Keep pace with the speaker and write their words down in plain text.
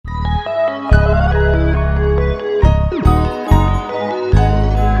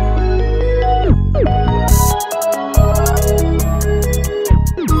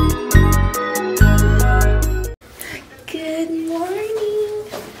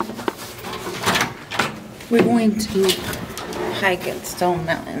We're going to hike at Stone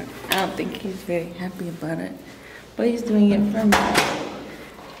Mountain. I don't think he's very happy about it, but he's doing it for me.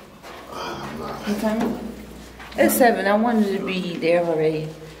 What time? It's 7. I wanted to be there already,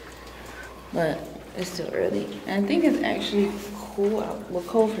 but it's still early. And I think it's actually cool out. Well,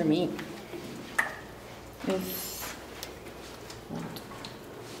 cold for me. It's,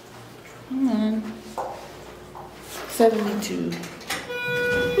 come on, 72.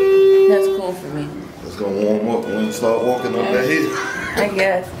 That's cool for me. It's gonna warm up when you start walking up that hill. I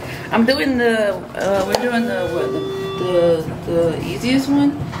guess. I'm doing the, we're doing the easiest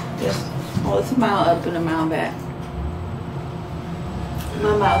one. It's a mile up and a mile back.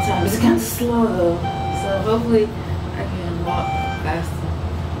 My mile time is kind of slow though. So hopefully I can walk faster.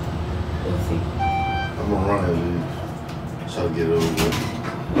 We'll see. I'm gonna run at least. Try to get it over with.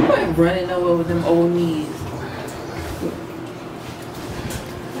 I'm running over with them old knees.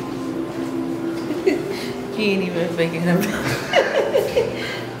 He ain't even faking him.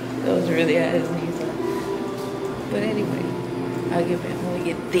 Those really had his knees on. But anyway, I'll get back when we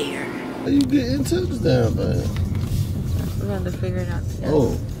get there. How you get into this damn thing? We're going to figure it out together.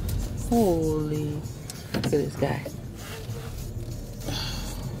 Oh. Holy. Look at this guy.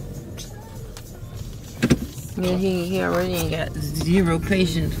 Yeah, he already ain't got 0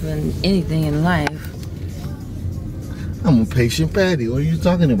 patience for anything in life. I'm a patient patty. What are you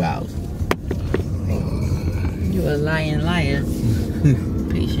talking about? You a lying liar.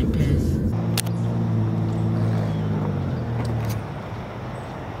 Patient patty.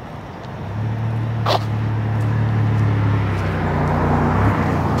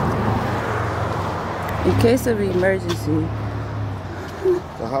 In case of emergency.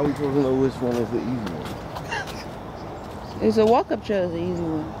 So how are we supposed to know which one is the easy one? It's a walk-up trail is the easy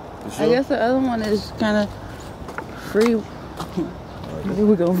one. Sure? I guess the other one is kind of free.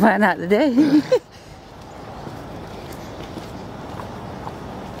 We're gonna find out today.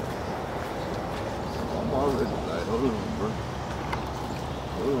 I'm already like, hold on, bro.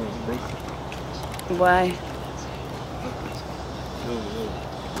 Why?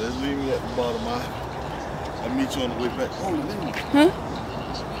 Let's leave me at the bottom. I'll meet you on the way back. Oh, leave me. Huh?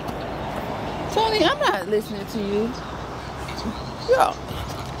 Tony, I'm not listening to you. Yo.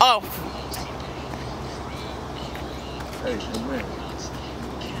 Oh. Hey, man.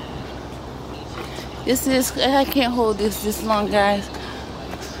 This is, I can't hold this long, guys.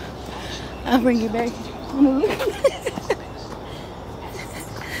 I'll bring you back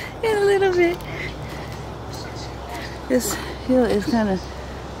in a little bit. This hill is kind of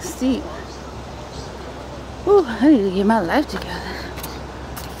steep. Ooh, I need to get my life together.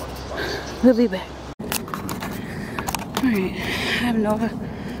 We'll be back. Alright, I have no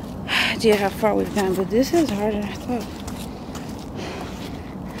idea how far we've gone, but this is harder than I thought.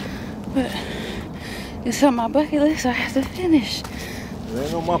 But it's on my bucket list, so I have to finish. It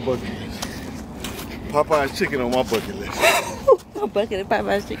ain't on my bucket list. Popeye's chicken on my bucket list. My bucket of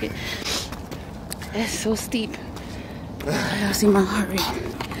Popeye's chicken. That's so steep. I don't see my heart rate.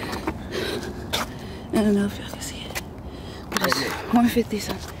 I don't know if y'all can see it. But it's 150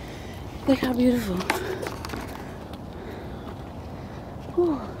 something. Look how beautiful.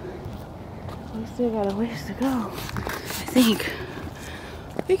 Whew. We still got a ways to go. I think.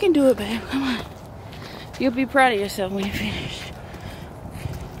 You can do it, babe. Come on. You'll be proud of yourself when you finish.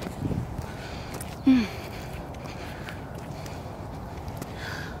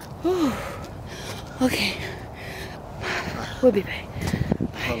 Whew. Okay. We'll be back.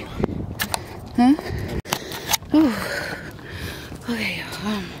 Bye. Huh? Ooh. Okay,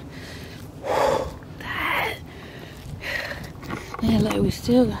 that. And like we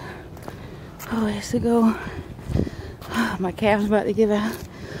still got a ways to go. My calf's about to give out.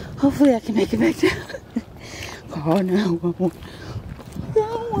 Hopefully I can make it back down. Call 911.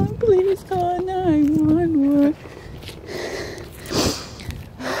 Someone please call 911.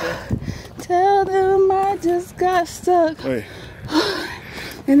 Tell them I just got stuck. Hey.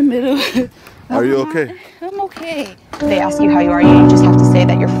 In the middle. Are you okay? I'm okay. They ask you how you are, you just have to say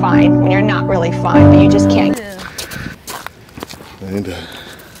that you're fine when you're not really fine, but you just can't. And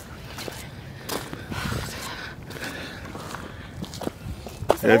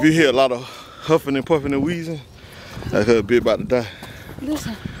if you hear a lot of huffing and puffing and wheezing, that's her be about to die.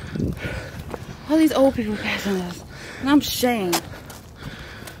 Listen, all these old people passing us, and I'm ashamed.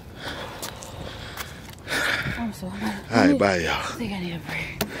 I'm so mad. All right, bye, y'all. I think I need a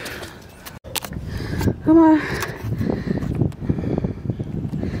break. Come on.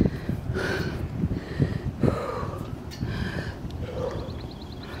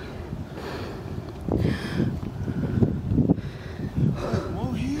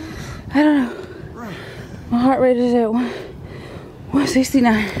 I don't know. heart rate is at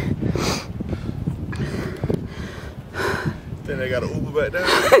 169. Think they got an Uber back there?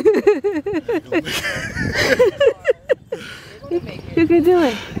 You can do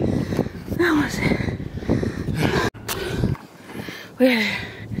it. That was it. We gotta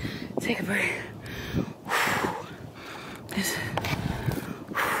take a break.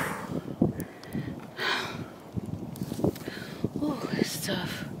 Oh, it's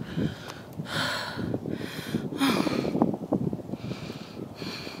tough.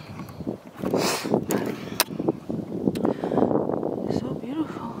 It's so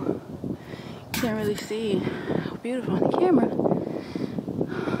beautiful. Can't really see how beautiful on the camera.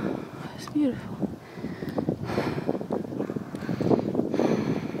 It's beautiful.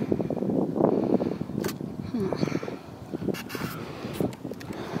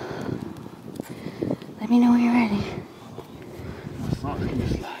 Let me know when you're ready.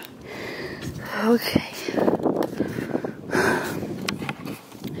 Okay.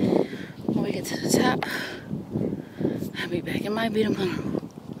 When we get to the top, I'll be back. It might be tomorrow.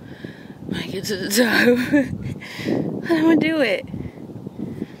 When I get to the top, I'm gonna do it.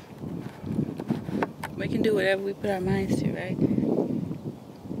 We can do whatever we put our minds to, right?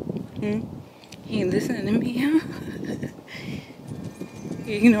 He ain't listening to me, huh?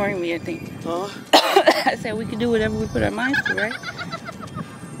 You're ignoring me, I think. Huh? I said we can do whatever we put our minds to, right?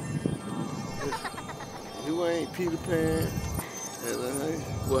 You ain't Peter Pan.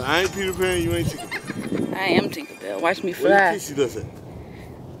 Well, I ain't Peter Pan, you ain't Tinkerbell. I am Tinkerbell. Watch me What fly. your PC does it?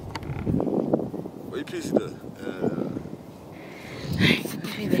 What your PC does?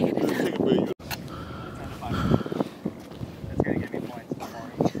 Tinkerbell, you. That's gonna give me points.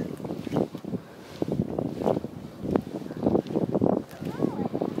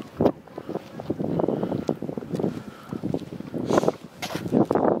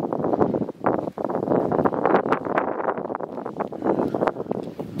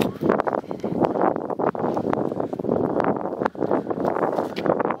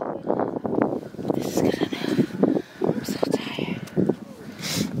 This is good enough. I'm so tired.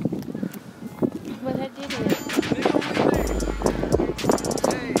 But I did it.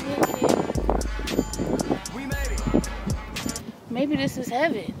 We made it. Maybe this is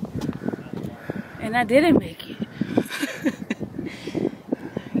heaven. And I didn't make it.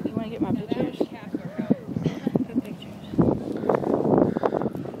 You want to get my pictures? Good pictures.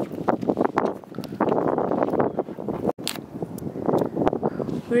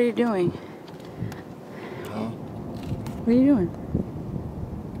 What are you doing? Huh? What are you doing?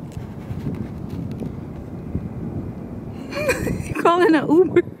 You're calling an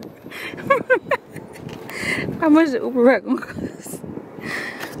Uber. How much is the Uber ride gonna cost?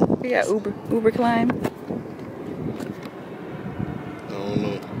 We got Uber climb. I don't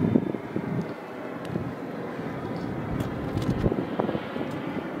know.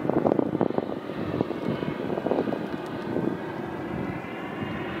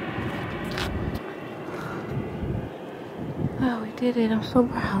 Oh, we did it. I'm so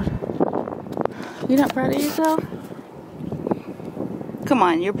proud. You're not proud of yourself? Come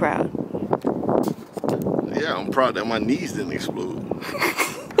on, you're proud. Yeah, I'm proud that my knees didn't explode.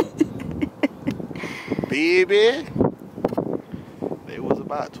 Baby. They was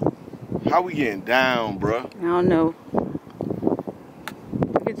about to. How we getting down, bruh? I don't know.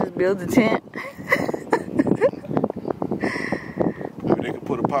 We could just build a tent. Maybe they could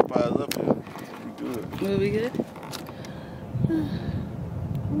put a Popeyes up here. We good. Will we good? I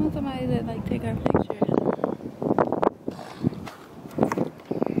want somebody to like take our pictures.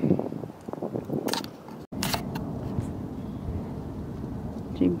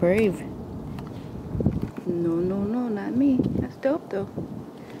 She brave. No, not me. That's dope though.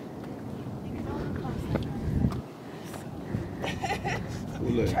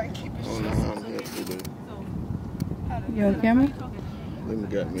 Hold on, I'm here today. You on camera? Let me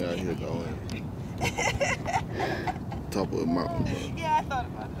get me out here going. Top of a mountain, bro. Yeah, I thought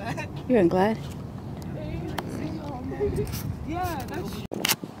about that. You're in Glad? Yeah, that's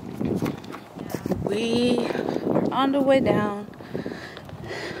We are on the way down.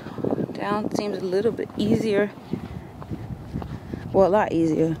 Down seems a little bit easier. Well, a lot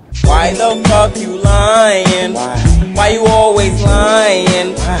easier. Why the fuck you lying? Why you always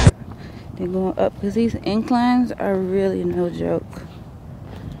lying? Then going up because these inclines are really no joke.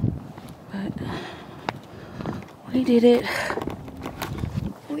 But we did it.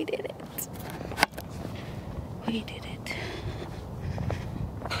 We did it. We did it.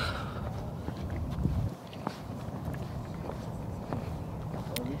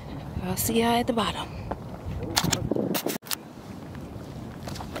 I'll see y'all at the bottom.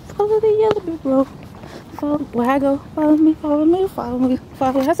 Follow the yellow brick road. follow. Where I go? Follow me, follow me, follow me,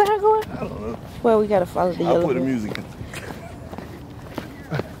 follow. That's how I go. I don't know. Well, we gotta follow the I'll yellow put the book. music in.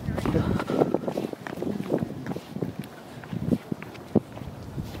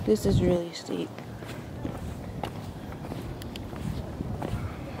 This is really steep.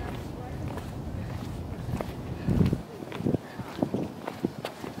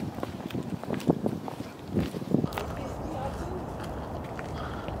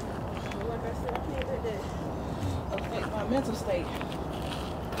 Affect my mental state.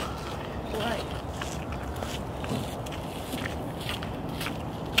 Right.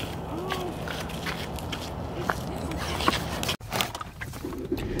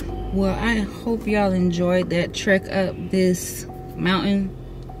 Well, I hope y'all enjoyed that trek up this mountain.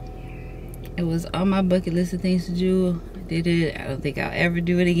 It was on my bucket list of things to do. I did it. I don't think I'll ever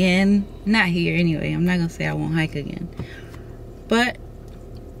do it again. Not here anyway. I'm not gonna say I won't hike again. But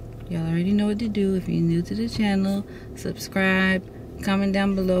y'all already know what to do. If you're new to the channel, subscribe, comment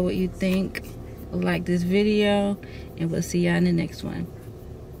down below what you think, like this video, and we'll see y'all in the next one.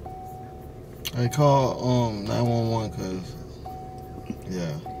 I call 911 cause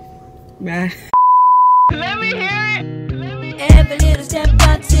yeah. Bye. Every little step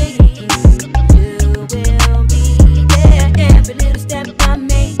I take